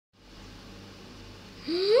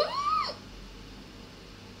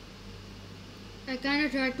I kind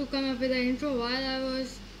of tried to come up with an intro while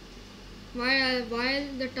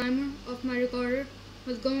the timer of my recorder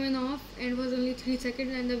was going off and it was only 3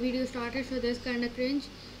 seconds and the video started, so that's kind of cringe.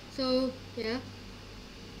 So yeah.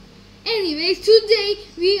 Anyways, today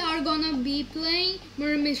we are gonna be playing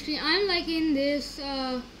murder mystery. I'm like in this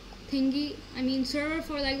server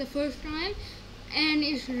for like the first time, and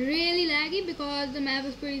it's really laggy because the map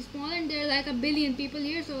is pretty small and there are like a billion people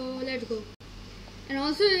here. So let's go. And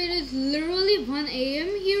also it is literally 1 AM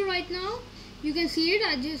here right now. You can see it.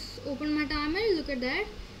 I just opened my timer. Look at that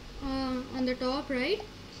on the top right.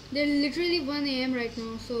 They're literally 1 AM right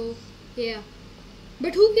now. So yeah,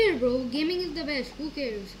 but who cares, bro? Gaming is the best. Who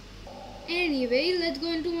cares? Anyway, let's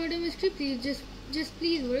go into murder mystery. Please just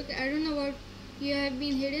please work. I don't know what you have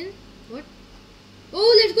been hidden. What?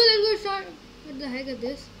 Oh, let's go start. What the heck is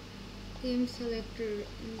this? Game selector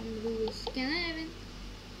rules. Can I have it?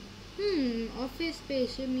 Office,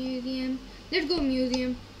 spaceship, museum. Let's go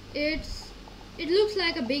museum. It looks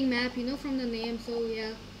like a big map, you know, from the name. So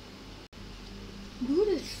yeah. Dude,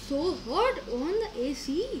 it's so hot on the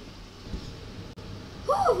AC.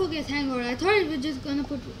 Oh, okay, thank God. I thought it was just gonna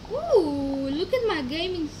put. Ooh, look at my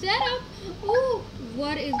gaming setup. Oh,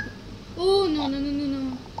 what is? Oh no.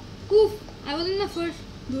 Oof! I was in the first.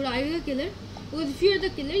 Dude, are you the killer? Because if you're the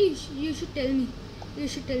killer, you should tell me. You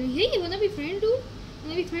should tell me. Hey, you wanna be friends, dude?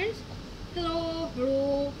 Wanna be friends? Hello.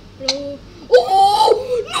 Oh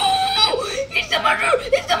no! It's the murderer!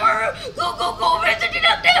 Go! Where's the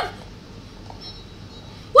detective?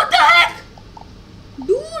 What the heck? Dude,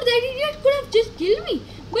 that idiot could have just killed me.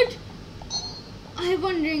 But I'm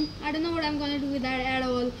wondering. I don't know what I'm gonna do with that at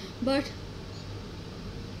all. But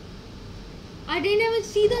I didn't even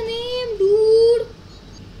see the name,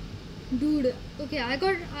 dude. Okay, I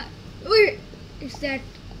got. Wait, it's that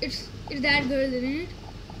girl, isn't it?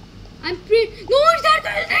 I'm pretty. No, it's that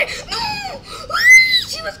girl, isn't it? No,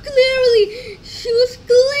 she was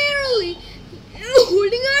clearly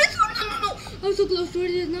holding her. No. I'm so close to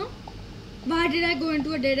it just now. Why did I go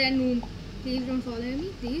into a dead end room? Please don't follow me,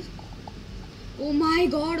 please. Oh my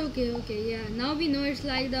God. Okay, yeah. Now we know it's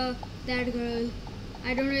like that girl.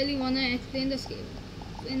 I don't really wanna explain the scale.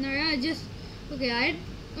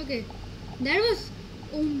 Okay. That was.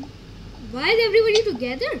 Why is everybody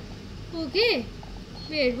together? Okay.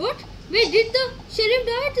 Wait, what? Wait, did the sheriff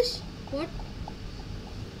die? What?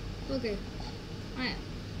 Okay.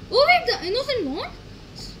 Oh wait, the innocent one?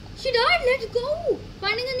 She died. Let's go.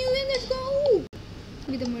 Finding a new name. Let's go.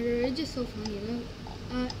 With the murderer, it's just so fun, you know.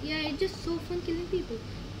 Yeah, it's just so fun killing people.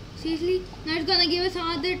 Seriously, now it's gonna give us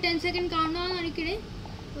another 10-second countdown. Are you kidding?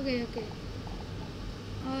 Okay.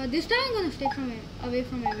 This time I'm gonna stay away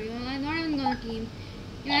from everyone. I'm not even gonna team.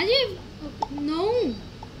 Imagine if, no.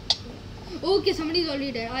 Okay, somebody's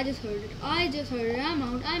already dead. I just heard it. I'm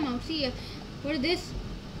out. See ya. What is this?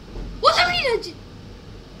 Oh, somebody died.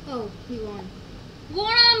 Oh, we won.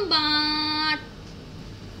 What?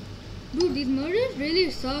 Dude, these murders really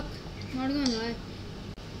suck. Not gonna lie.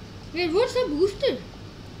 Wait, what's a booster?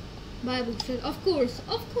 Buy booster. Of course.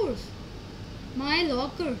 My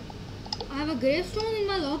locker. I have a gravestone in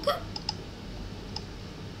my locker.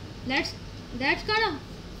 That's kind of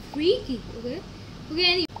freaky. Okay.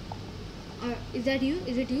 Anyway. Is that you?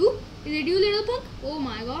 Is it you, little punk? Oh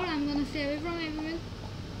my God, I'm gonna stay away from everyone.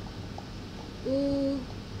 Oh,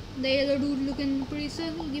 the yellow dude looking pretty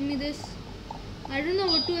circle. Give me this. I don't know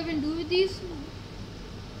what to even do with these.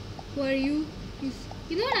 Who are you?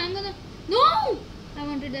 You know what? I'm gonna. No! I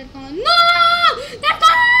wanted that coin. No! That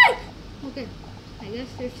guy! Okay. I guess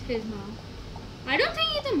it's his now. I don't think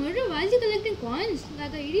he's a murderer. Why is he collecting coins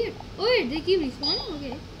like an idiot? Oh wait, they keep respawning?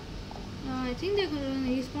 Okay. I think they're gonna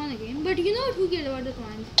respawn again. But you know what? Who cares about the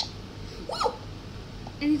coins? Woo!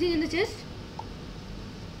 Anything in the chest?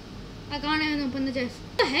 I can't even open the chest.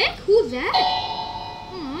 What the heck? Who's that?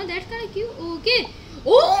 Oh, that's kind of cute. Okay.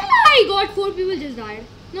 Oh my God! 4 people just died.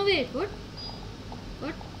 No, wait. What?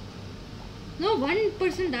 No, one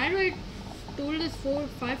person died, but it told us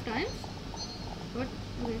 4-5 times. What?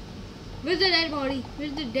 Okay. Where's the dead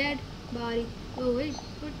body? Oh, wait.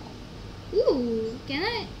 What? Ooh. Can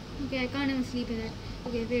I? Okay, I can't even sleep in it.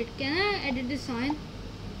 Okay, wait. Can I edit this sign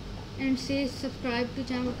and say subscribe to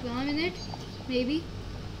channel clam in it? Maybe.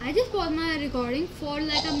 I just paused my recording for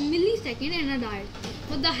like a millisecond and I died.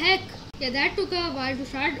 What the heck? Yeah, that took a while to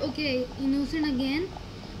start. Okay, innocent again.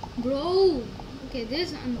 Bro. Okay,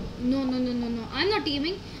 this. No. I'm not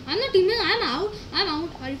teaming. I'm out.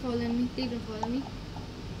 Are you following me? Please don't follow me.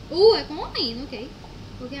 Oh, a coin. Okay,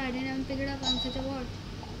 I didn't even pick it up. I'm such a bot.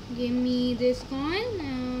 Give me this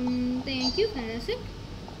coin. Thank you. Fantastic.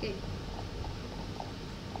 Okay.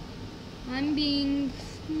 I'm being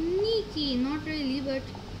sneaky, not really, but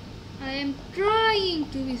I am trying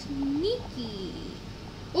to be sneaky.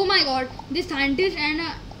 Oh my god, this scientist and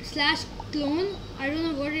a slash clone, I don't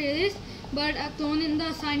know what it is, but a clone in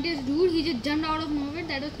the scientist dude, he just jumped out of nowhere.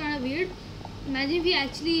 That was kind of weird. Imagine if he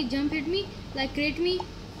actually jump hit me, like crate me.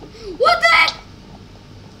 What the heck?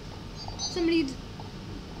 Somebody,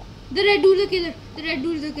 the red dude, the killer. The red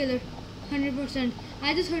dude is the killer, 100%.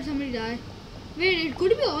 I just heard somebody die. Wait, it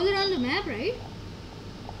could be all around the map, right?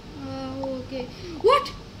 Okay.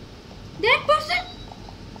 What? That person?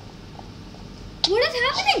 What is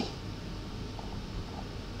happening?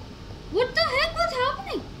 What the heck was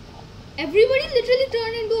happening? Everybody literally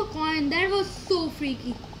turned into a coin. That was so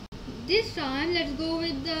freaky. This time, let's go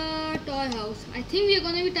with the toy house. I think we are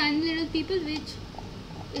gonna be tiny little people, which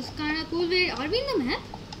is kind of cool. Wait, are we in the map?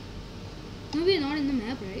 No, we are not in the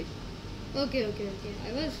map, right? Okay.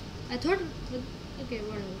 I thought, okay,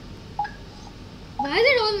 whatever. Why is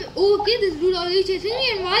it all, oh, okay, this dude already chasing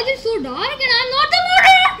me, and why is it so dark and I'm not the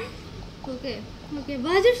murderer? Okay,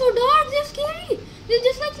 why is it so dark? They're scary. They're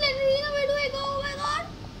just like Slenderina. Where do I go? Oh my god.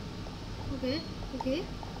 Okay.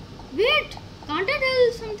 Wait, can't I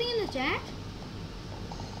tell something in the chat?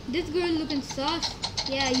 This girl looking sus.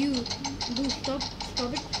 Yeah, you. Dude, stop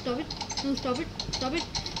it. No, stop it.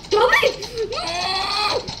 No!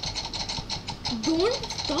 Don't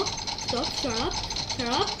stop, shut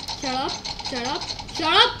up,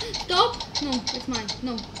 stop. No, it's mine.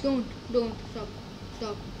 No, don't,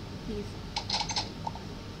 stop, please.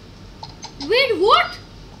 Wait, what?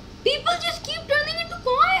 People just keep turning into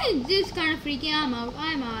coins. This is kind of freaky. I'm out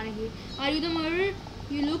of here. Are you the murderer?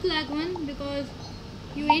 You look like one because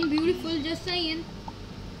you ain't beautiful, just saying.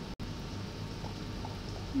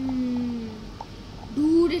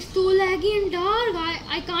 Dude, it's so laggy and dark.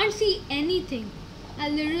 I can't see anything. I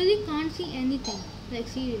literally can't see anything. Like,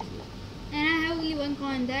 seriously. And I have only one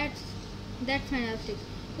coin. That's fantastic.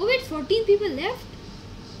 Oh wait, 14 people left.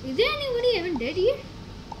 Is there anybody even dead here?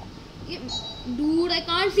 Yeah. Dude, I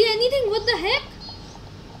can't see anything. What the heck?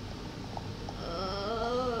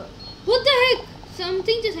 What the heck?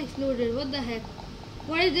 Something just exploded. What the heck?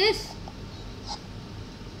 What is this?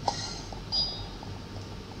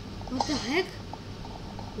 What the heck?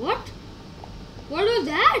 What was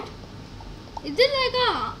that? Is it like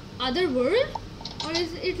a other world? Or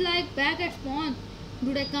is it like back at spawn?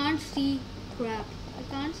 Dude, I can't see crap. I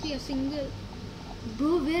can't see a single...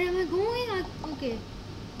 Bro, where am I going? Okay.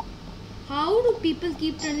 How do people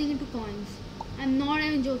keep turning into coins? I'm not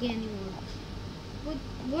even joking anymore.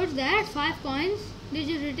 What's that? 5 coins? They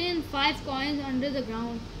just written 5 coins under the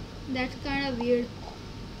ground. That's kind of weird.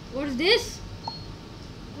 What's this?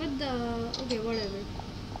 What the... Okay, whatever.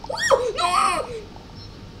 No!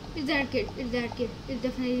 It's that kid. It's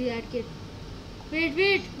definitely that kid.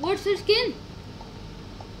 Wait. What's her skin?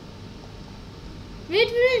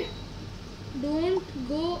 Wait. Don't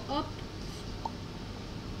go up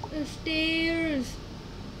the stairs.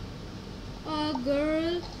 A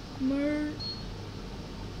girl no.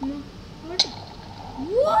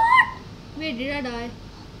 What? Wait, did I die?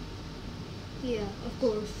 Yeah, of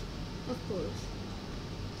course.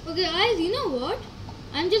 Okay, guys, you know what?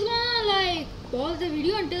 I'm just gonna like pause the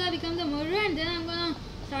video until I become the murderer, and then I'm gonna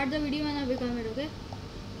start the video when I become it, okay?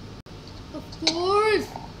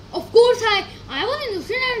 Of course, I was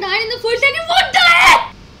innocent and died in the first second. What the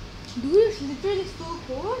heck? Dude, it's literally so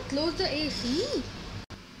cold. Close the AC.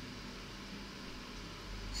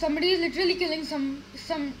 Somebody is literally killing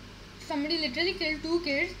somebody literally killed 2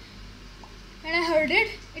 kids, and I heard it.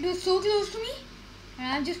 It was so close to me, and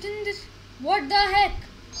I'm just in this. What the heck?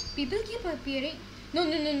 People keep appearing. No,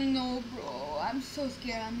 bro. I'm so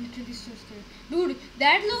scared. I'm literally so scared. Dude,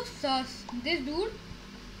 that looks sus. This dude,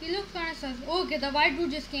 he looks kind of sus. Okay, the white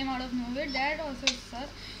dude just came out of nowhere. That also is sus.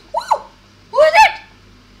 Woo! Who is it?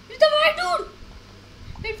 It's the white dude.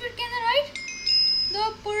 Wait, can I write?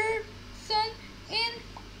 The person in...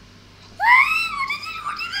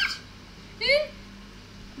 What is it? In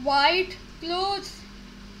white clothes.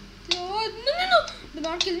 No. Do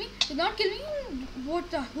not kill me. What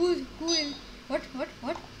the? Who is? What?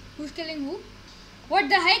 Who's killing who? What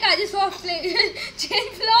the heck? I just saw a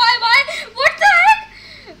chain fly by. What the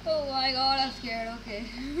heck? Oh my god, I'm scared. Okay.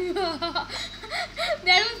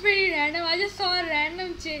 That was pretty random. I just saw a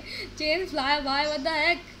random chain fly by. What the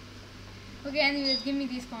heck? Okay, anyways, give me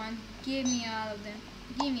these coins. Give me all of them.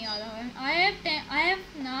 I have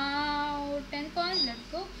now 10 coins. Let's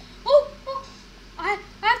go. Oh! I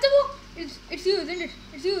have the bow. It's you, isn't it?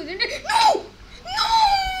 No!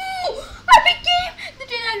 I became the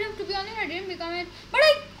tin item. To be honest, I didn't become it, but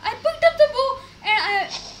I picked up the bow and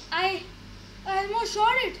I almost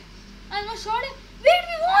shot it. almost shot him. Wait,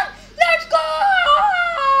 we won! Let's go!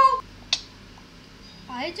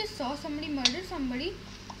 I just saw somebody murder somebody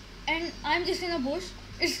and I'm just in a bush.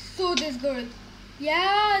 It's so this girl.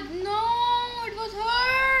 Yeah, no, it was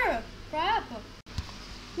her. Crap.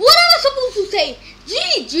 What am I supposed to say?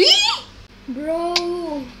 GG?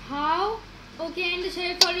 Bro, how? Okay, and the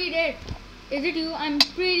sheriff already dead. Is it you? I'm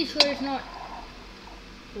pretty sure it's not.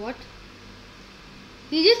 What?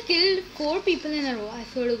 He just killed 4 people in a row. I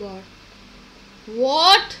swear to God.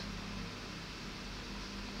 What?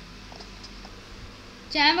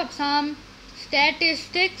 Champ absam.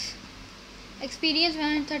 Statistics. Experience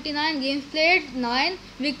 139. Games played 9.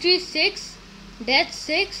 Victory 6. Death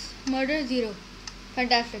 6. Murder 0.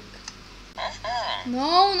 Fantastic.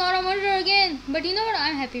 No, not a murder again. But you know what?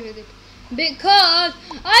 I'm happy with it. Because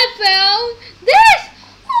I found this.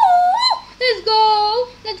 Oh, let's go.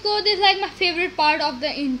 Let's go. This is like my favorite part of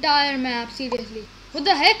the entire map. Seriously. What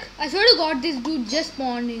the heck? I swear to God, this dude just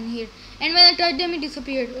spawned in here. And when I touched him, he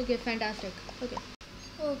disappeared. Okay, fantastic. Okay.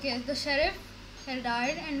 Okay, the sheriff has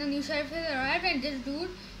died and the new sheriff has arrived and this dude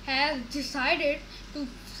has decided to,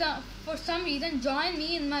 for some reason, join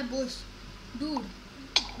me in my bush. Dude.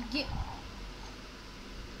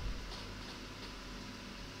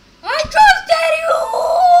 I trusted you!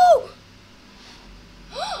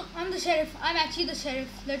 I'm the sheriff. I'm actually the sheriff.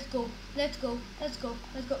 Let's go. Let's go. Let's go.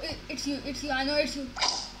 Let's go. It's you. It's you. I know it's you.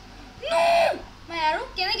 No! My arrow.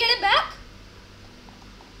 Can I get it back?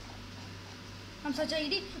 I'm such an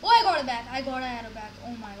idiot. Oh, I got it back. I got an arrow back.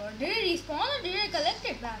 Oh my God. Did it respawn or did it collect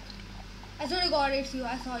it back? I swear to God, it's you.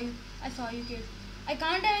 I saw you. I saw you, kid. I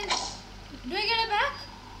can't even... Do I get it back?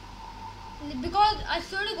 Because I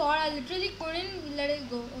swear to God, I literally couldn't let it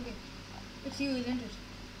go. Okay. It's you, isn't it?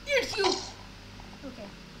 It's you! Okay.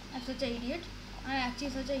 I'm such an idiot. I'm actually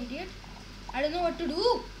such an idiot. I don't know what to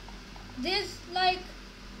do. There's like...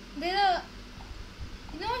 There's a...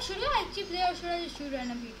 You know, should I actually play or should I just shoot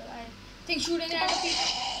random people? I think shooting random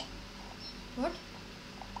people... What?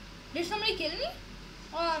 Did somebody kill me?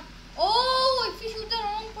 Or... Oh, if we shoot the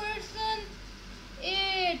wrong person,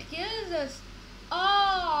 it kills us.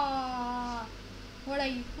 Ah, what are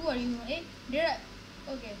you? Who are you? Eh? Did I?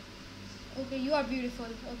 Okay. Okay, you are beautiful.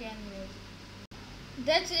 Okay, anyways.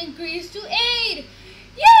 That's increased to 8.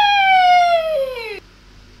 Yay!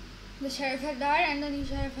 The sheriff has died and the new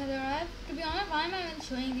sheriff has arrived. To be honest, why am I even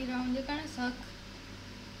showing these around? They kind of suck.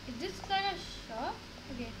 Is this kind of shock?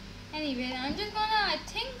 Okay. Anyway, I think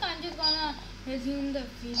I'm just gonna resume the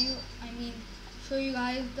video. I mean, show you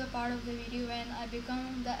guys the part of the video when I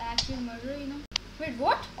become the actual murderer, you know. Wait,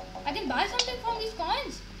 what? I can buy something from these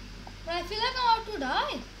coins. But I feel like I'm about to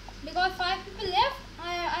die. Because 5 people left.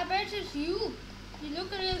 I bet it's you. You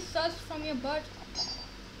look a little sus from your butt.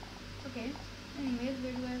 Okay. Anyways,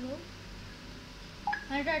 where do I go?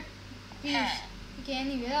 I tried. Please. Okay,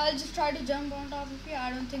 anyway, I'll just try to jump on top of you.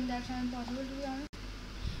 I don't think that's impossible, to be honest.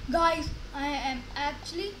 Guys, I am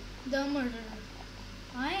actually the murderer.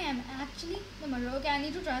 I am actually the murderer. Okay, I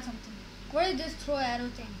need to try something. What is this throw arrow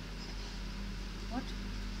thing? What?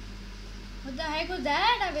 What the heck was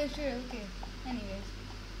that? I wasted. Okay. Anyways,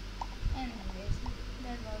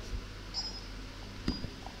 that was.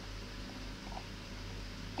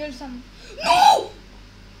 Kill some. No!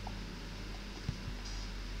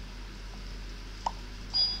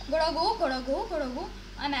 Gotta go.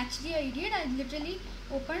 I'm actually an idiot. I literally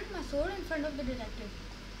opened my sword in front of the detective.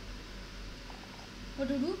 What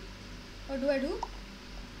do I do? What do I do?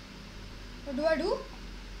 What do I do?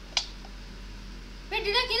 Wait,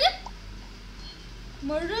 did I kill him?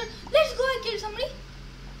 Murder? Let's go, I killed somebody.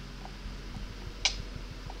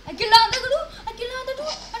 I killed the other dude.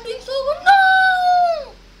 I'm doing so good.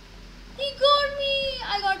 No! He got me.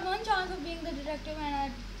 I got one chance of being the detective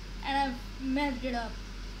and I messed it up.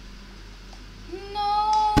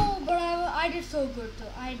 No, but I did so good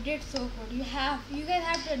though. I did so good. You guys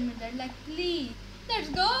have to admit that. Like, please, let's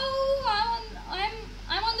go.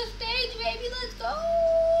 I'm on the stage, baby. Let's go.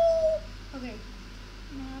 Okay.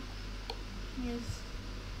 Map. Yes.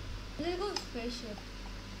 Let's go spaceship.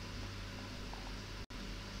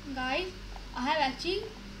 Guys, I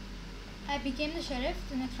became the sheriff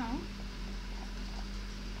the next round.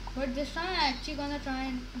 But this time I'm actually gonna try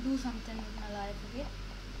and do something with my life, okay?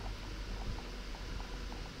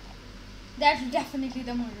 That's definitely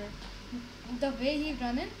the murderer. The way he's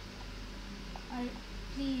running.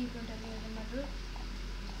 Please don't tell me he's the murderer.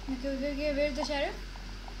 Okay, where's the sheriff?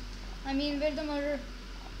 I mean, where's the murderer?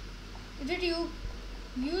 Is it you?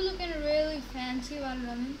 You looking really fancy while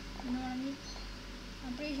running. You know what I mean?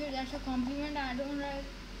 I'm pretty sure that's a compliment. I don't write.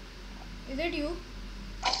 Is it you?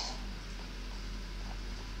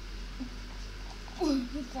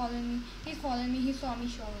 He's following me. He's following me. He saw me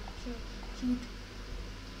shoot.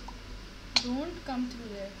 Don't come through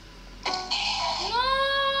there. No!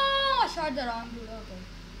 I shot the wrong dude. Okay.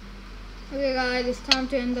 Okay guys, it's time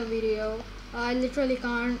to end the video. I literally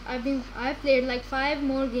can't. I've played like 5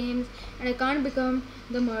 more games and I can't become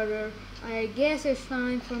the murderer. I guess it's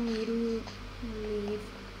time for me to leave.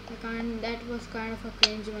 I can't. That was kind of a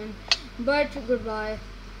cringe one. But goodbye.